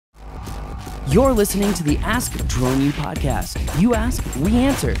You're listening to the Ask Drone U podcast. You ask, we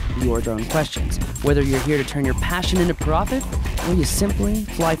answer your drone questions. Whether you're here to turn your passion into profit or you simply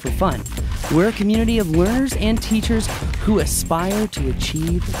fly for fun, we're a community of learners and teachers who aspire to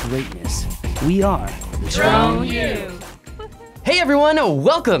achieve greatness. We are Drone U. Hey everyone,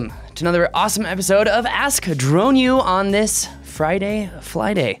 welcome to another awesome episode of Ask Drone U on this Friday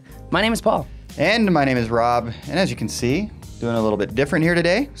Fly Day. My name is Paul. And my name is Rob. And as you can see, doing a little bit different here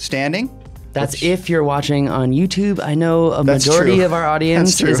today, standing. That's if you're watching on YouTube. I know a majority of our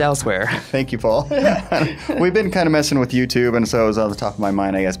audience is elsewhere. Thank you, Paul. We've been kind of messing with YouTube, and so it was on the top of my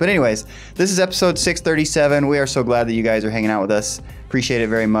mind, I guess. But anyways, this is episode 637. We are so glad that you guys are hanging out with us. Appreciate it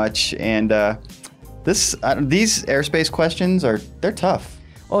very much. And these airspace questions they're tough.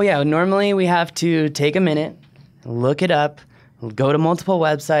 Oh yeah, normally we have to take a minute, look it up, go to multiple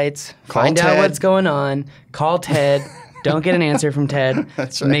websites, find out what's going on, call Ted. Don't get an answer from Ted.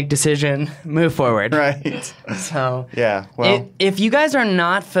 That's right. Make decision, move forward. Right. So yeah, well, if you guys are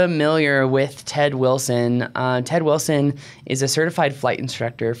not familiar with Ted Wilson is a certified flight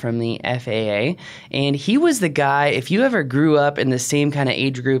instructor from the FAA, and he was the guy. If you ever grew up in the same kind of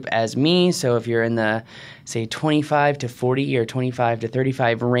age group as me, so if you're in the say 25 to 40 or 25 to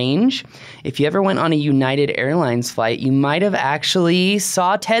 35 range, if you ever went on a United Airlines flight, you might have actually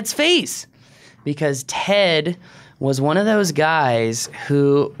saw Ted's face, because Ted was one of those guys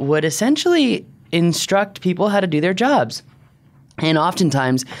who would essentially instruct people how to do their jobs. And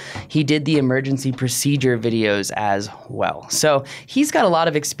oftentimes, he did the emergency procedure videos as well. So he's got a lot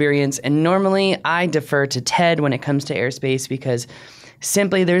of experience, and normally I defer to Ted when it comes to airspace because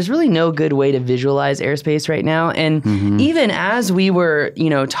simply there's really no good way to visualize airspace right now. And even as we were,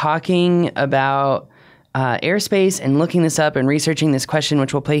 talking about airspace and looking this up and researching this question,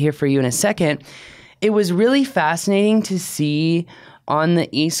 which we'll play here for you in a second, it was really fascinating to see on the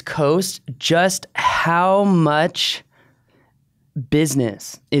East Coast just how much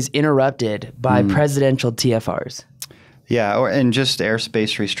business is interrupted by presidential TFRs. Yeah, and just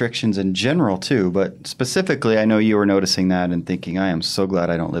airspace restrictions in general too, but specifically I know you were noticing that and thinking, I am so glad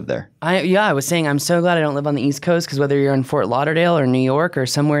I don't live there. I was saying I'm so glad I don't live on the East Coast, because whether you're in Fort Lauderdale or New York or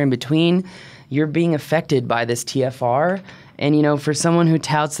somewhere in between, you're being affected by this TFR. And, for someone who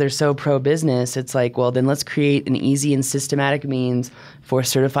touts they're so pro-business, it's like, well, then let's create an easy and systematic means for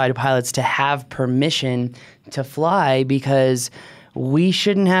certified pilots to have permission to fly, because we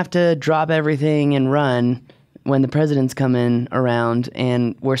shouldn't have to drop everything and run when the president's coming around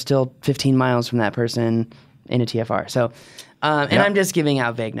and we're still 15 miles from that person in a TFR. So, and I'm just giving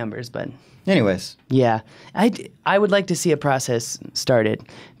out vague numbers, but... Anyways. Yeah. I would like to see a process started,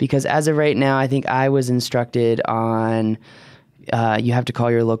 because as of right now, I think I was instructed on you have to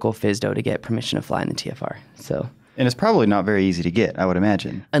call your local FSDO to get permission to fly in the TFR. So, and it's probably not very easy to get, I would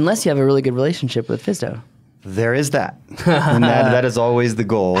imagine. Unless you have a really good relationship with FSDO. There is that. And that is always the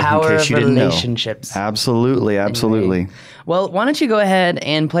goal. Power in case of you didn't relationships. Know. Absolutely. Anyway. Well, why don't you go ahead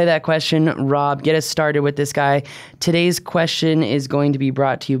and play that question, Rob? Get us started with this guy. Today's question is going to be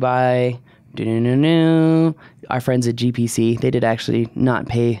brought to you by our friends at GPC. They did actually not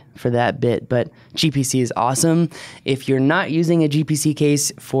pay for that bit, but GPC is awesome. If you're not using a GPC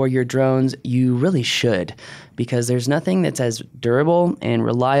case for your drones, you really should, because there's nothing that's as durable and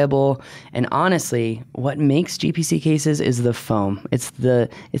reliable. And honestly, what makes GPC cases is the foam. It's the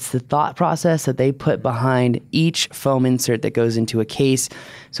thought process that they put behind each foam insert that goes into a case.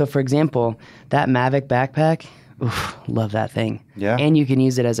 So for example, that Mavic backpack, oof, love that thing. Yeah. And you can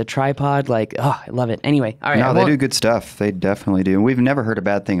use it as a tripod. I love it. Anyway, all right. No, they do good stuff. They definitely do. And we've never heard a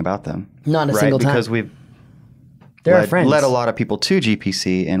bad thing about them. Not a single time. Because we've led a lot of people to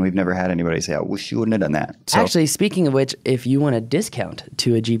GPC, and we've never had anybody say, I wish you wouldn't have done that. So, actually, speaking of which, if you want a discount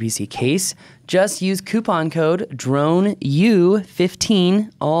to a GPC case, just use coupon code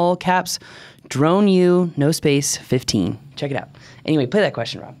DRONEU15, all caps, DRONEU, no space, 15. Check it out. Anyway, play that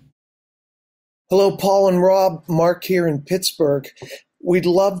question, Rob. Hello, Paul and Rob. Mark here in Pittsburgh. We'd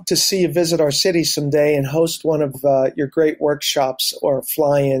love to see you visit our city someday and host one of your great workshops or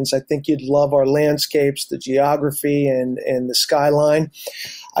fly-ins. I think you'd love our landscapes, the geography, and the skyline.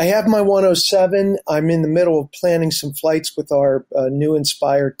 I have my 107. I'm in the middle of planning some flights with our new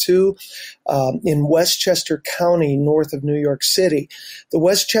Inspire 2 in Westchester County, north of New York City. The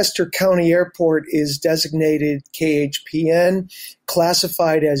Westchester County Airport is designated KHPN,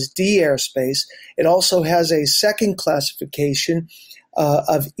 classified as D airspace. It also has a second classification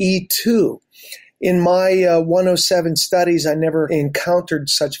of E2. In my 107 studies, I never encountered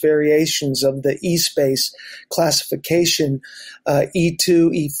such variations of the E-space classification, E2,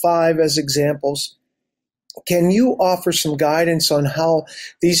 E5 as examples. Can you offer some guidance on how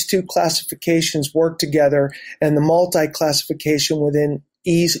these two classifications work together and the multi-classification within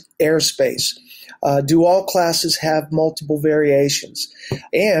airspace? Do all classes have multiple variations?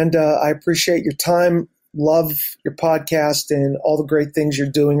 And I appreciate your time, love your podcast, and all the great things you're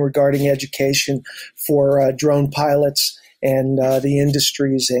doing regarding education for drone pilots and the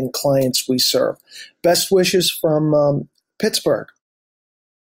industries and clients we serve. Best wishes from Pittsburgh.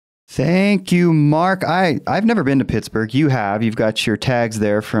 Thank you, Mark. I've never been to Pittsburgh. You have. You've got your tags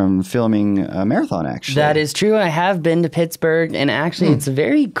there from filming a marathon, actually. That is true. I have been to Pittsburgh, and actually it's a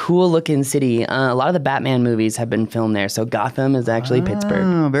very cool-looking city. A lot of the Batman movies have been filmed there, so Gotham is actually Pittsburgh.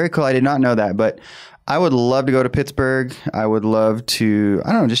 Oh, very cool. I did not know that, but I would love to go to Pittsburgh. I would love to,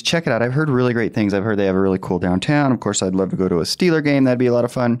 I don't know, just check it out. I've heard really great things. I've heard they have a really cool downtown. Of course, I'd love to go to a Steeler game. That'd be a lot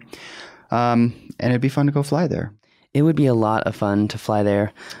of fun. And it'd be fun to go fly there. It would be a lot of fun to fly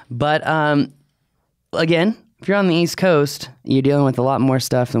there. But again, if you're on the East Coast, you're dealing with a lot more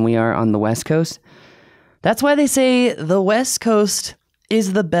stuff than we are on the West Coast. That's why they say the West Coast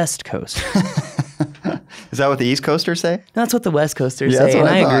is the best coast. Is that what the East Coasters say? That's what the West Coasters say, and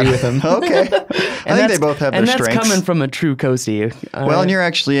I agree with them. Okay. I think they both have their strengths. And that's coming from a true coastie. Well, and you're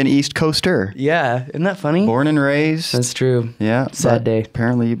actually an East Coaster. Yeah, isn't that funny? Born and raised. That's true. Yeah. Sad day.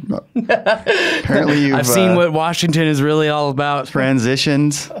 Apparently you've I've seen what Washington is really all about.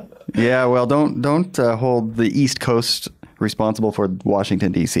 Transitions. Yeah, well, don't hold the East Coast responsible for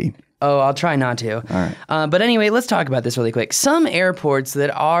Washington, D.C. Oh, I'll try not to. All right. But anyway, let's talk about this really quick. Some airports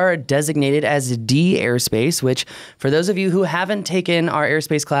that are designated as D airspace, which for those of you who haven't taken our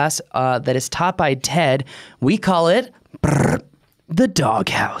airspace class that is taught by Ted, we call it the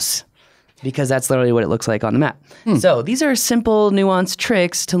doghouse, because that's literally what it looks like on the map. So these are simple, nuanced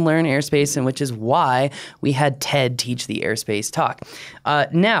tricks to learn airspace, and which is why we had Ted teach the airspace talk.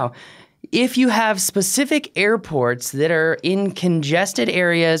 Now, if you have specific airports that are in congested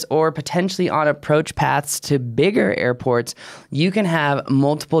areas or potentially on approach paths to bigger airports, you can have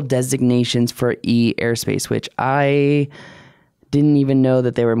multiple designations for E airspace, which I didn't even know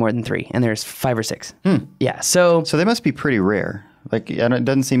that there were more than 3, and there's 5 or 6. Yeah, so they must be pretty rare. Like, it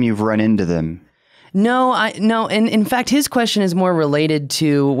doesn't seem you've run into them. No, and in fact, his question is more related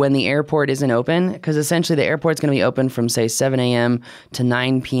to when the airport isn't open, because essentially the airport's going to be open from, say, 7 a.m. to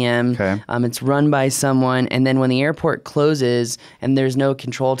 9 p.m. Okay. It's run by someone, and then when the airport closes and there's no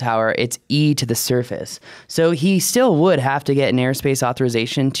control tower, it's E to the surface. So he still would have to get an airspace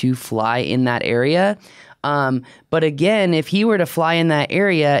authorization to fly in that area. But again, if he were to fly in that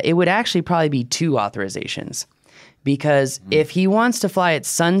area, it would actually probably be 2 authorizations. Because if he wants to fly at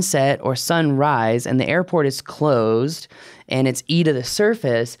sunset or sunrise and the airport is closed and it's E to the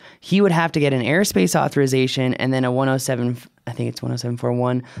surface, he would have to get an airspace authorization and then a 107, I think it's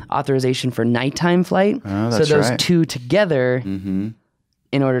 10741 authorization for nighttime flight. Oh, so that's those right. 2 together in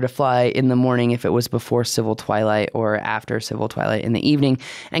order to fly in the morning if it was before civil twilight or after civil twilight in the evening.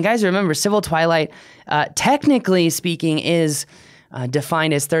 And guys, remember, civil twilight, technically speaking, is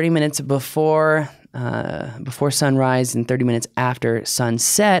defined as 30 minutes before sunrise and 30 minutes after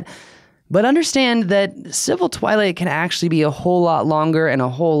sunset. But understand that civil twilight can actually be a whole lot longer and a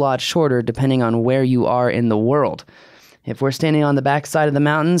whole lot shorter depending on where you are in the world. If we're standing on the backside of the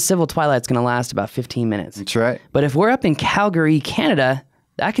mountains, civil twilight's going to last about 15 minutes. That's right. But if we're up in Calgary, Canada,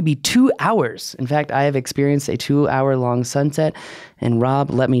 that could be 2 hours. In fact, I have experienced a 2-hour-long sunset. And Rob,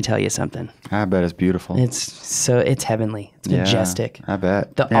 let me tell you something. I bet it's beautiful. It's heavenly. It's majestic. I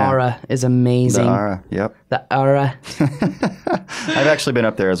bet. The aura is amazing. The aura, yep. The aura. I've actually been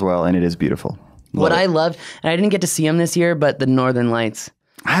up there as well, and it is beautiful. What I loved, and I didn't get to see them this year, but the Northern Lights.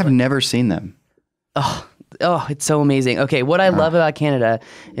 I have never seen them. Oh, it's so amazing. Okay, what I love about Canada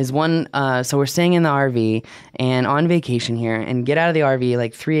is so we're staying in the RV and on vacation here, and get out of the RV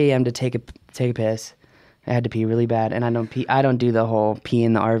like 3 a.m. to take a piss. I had to pee really bad, and I don't do the whole pee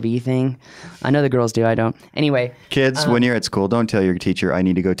in the RV thing. I know the girls do, I don't. Anyway. Kids, when you're at school, don't tell your teacher, I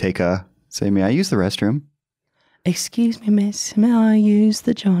need to go say, may I use the restroom? Excuse me, miss, may I use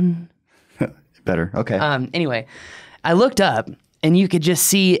the John? Better, okay. Anyway, I looked up, and you could just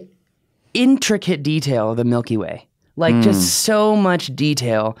see intricate detail of the Milky Way. Like, just so much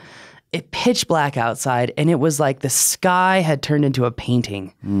detail. It pitch black outside, and it was like the sky had turned into a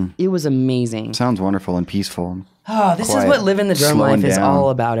painting. It was amazing. Sounds wonderful and peaceful. Oh, this is what living the drone life is all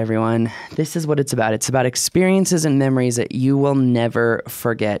about, everyone. This is what it's about. It's about experiences and memories that you will never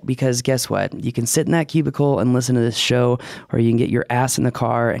forget. Because guess what? You can sit in that cubicle and listen to this show, or you can get your ass in the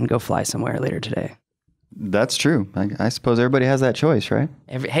car and go fly somewhere later today. That's true. I suppose everybody has that choice, right?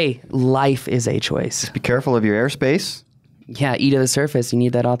 Hey, life is a choice. Be careful of your airspace. Yeah, E to the surface. You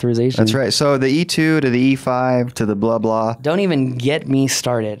need that authorization. That's right. So the E2 to the E5 to the blah, blah. Don't even get me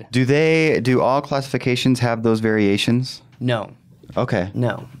started. Do all classifications have those variations? No. Okay.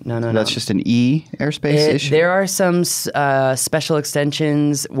 No. That's just an E airspace issue? There are some special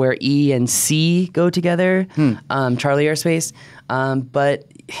extensions where E and C go together, Charlie airspace. But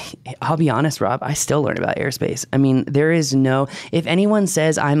I'll be honest, Rob, I still learn about airspace. I mean, there is no... If anyone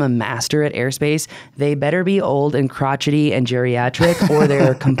says I'm a master at airspace, they better be old and crotchety and geriatric or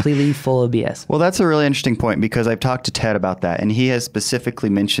they're completely full of BS. Well, that's a really interesting point because I've talked to Ted about that, and he has specifically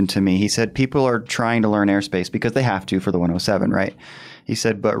mentioned to me, he said people are trying to learn airspace because they have to for the 107, right? He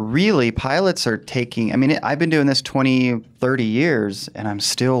said, but really, pilots are taking... I mean, I've been doing this 20, 30 years, and I'm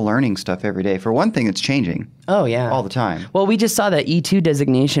still learning stuff every day. For one thing, it's changing. Oh, yeah. All the time. Well, we just saw that E2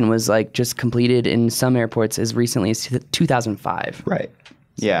 designation was like just completed in some airports as recently as 2005. Right.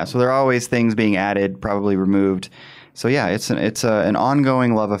 Yeah, so there are always things being added, probably removed. So yeah, it's an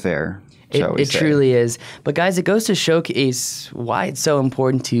ongoing love affair. It truly is. But guys, it goes to showcase why it's so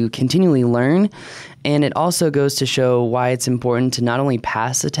important to continually learn. And it also goes to show why it's important to not only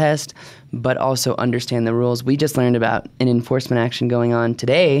pass the test, but also understand the rules. We just learned about an enforcement action going on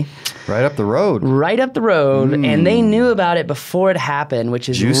today. Right up the road. Right up the road. And they knew about it before it happened, which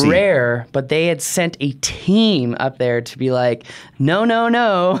is Juicy. Rare. But they had sent a team up there to be like, no.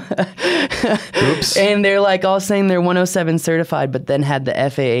 Oops. And they're like all saying they're 107 certified, but then had the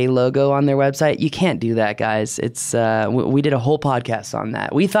FAA logo on their website. You can't do that, guys. It's we did a whole podcast on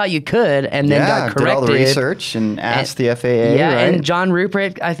that. We thought you could, and then got corrected. Did all the research and asked the FAA. Yeah, right? and John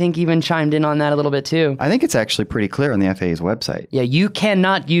Rupert, I think, even chimed in on that a little bit too. I think it's actually pretty clear on the FAA's website. Yeah, you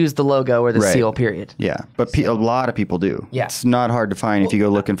cannot use the logo or the seal, period. Yeah, but a lot of people do. Yeah. It's not hard to find if you go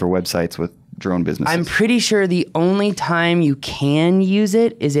looking for websites with drone businesses. I'm pretty sure the only time you can use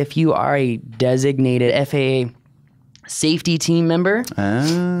it is if you are a designated FAA safety team member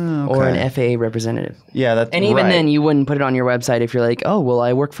or an FAA representative. Yeah, that's And even then, you wouldn't put it on your website if you're like, oh, well,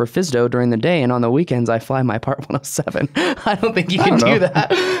 I work for FSDO during the day, and on the weekends, I fly my Part 107. I don't think you can do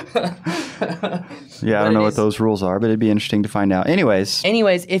that. Yeah, I don't know what those rules are, but it'd be interesting to find out. Anyways,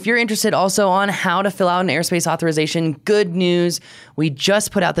 if you're interested also on how to fill out an airspace authorization, good news. We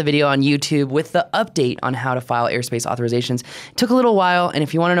just put out the video on YouTube with the update on how to file airspace authorizations. It took a little while, and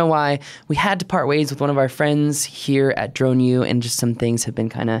if you want to know why, we had to part ways with one of our friends here at Drone U, and just some things have been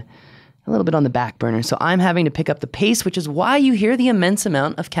kind of a little bit on the back burner. So I'm having to pick up the pace, which is why you hear the immense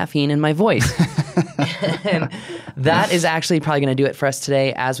amount of caffeine in my voice. And that is actually probably going to do it for us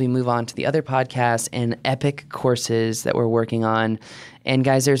today as we move on to the other podcasts and epic courses that we're working on. And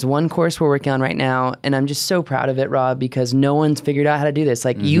guys, there's one course we're working on right now, and I'm just so proud of it, Rob, because no one's figured out how to do this.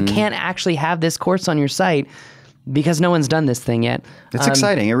 Like, you can't actually have this course on your site because no one's done this thing yet. It's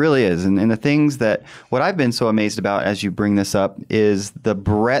exciting. It really is. And the things that, what I've been so amazed about as you bring this up is the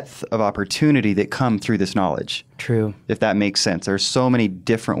breadth of opportunity that come through this knowledge. True. If that makes sense. There's so many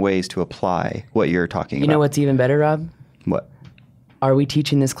different ways to apply what you're talking about. You know what's even better, Rob? What? Are we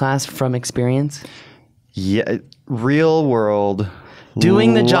teaching this class from experience? Yeah. Real world.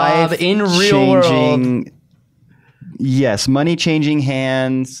 Doing the job in real world. Yes. Money changing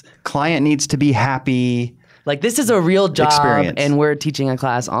hands. Client needs to be happy. Like, this is a real job, experience. And we're teaching a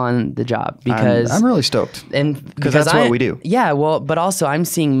class on the job because I'm really stoked. And because that's what we do. Yeah, well, but also I'm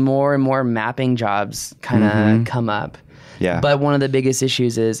seeing more and more mapping jobs kind of come up. Yeah. But one of the biggest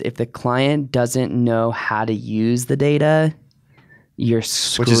issues is if the client doesn't know how to use the data, you're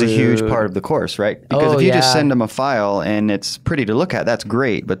screwed. Which is a huge part of the course, right? Because if you just send them a file and it's pretty to look at, that's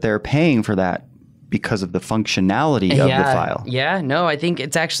great, but they're paying for that because of the functionality of the file. Yeah, no, I think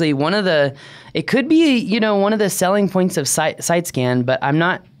it's actually one of the, it could be, one of the selling points of Sitescan, but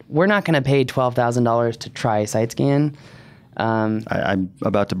we're not going to pay $12,000 to try Sitescan. I'm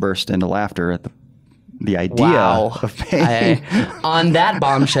about to burst into laughter at the idea of paying. On that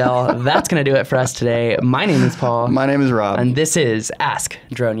bombshell, that's going to do it for us today. My name is Paul. My name is Rob. And this is Ask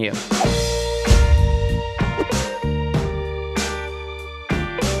Drone U.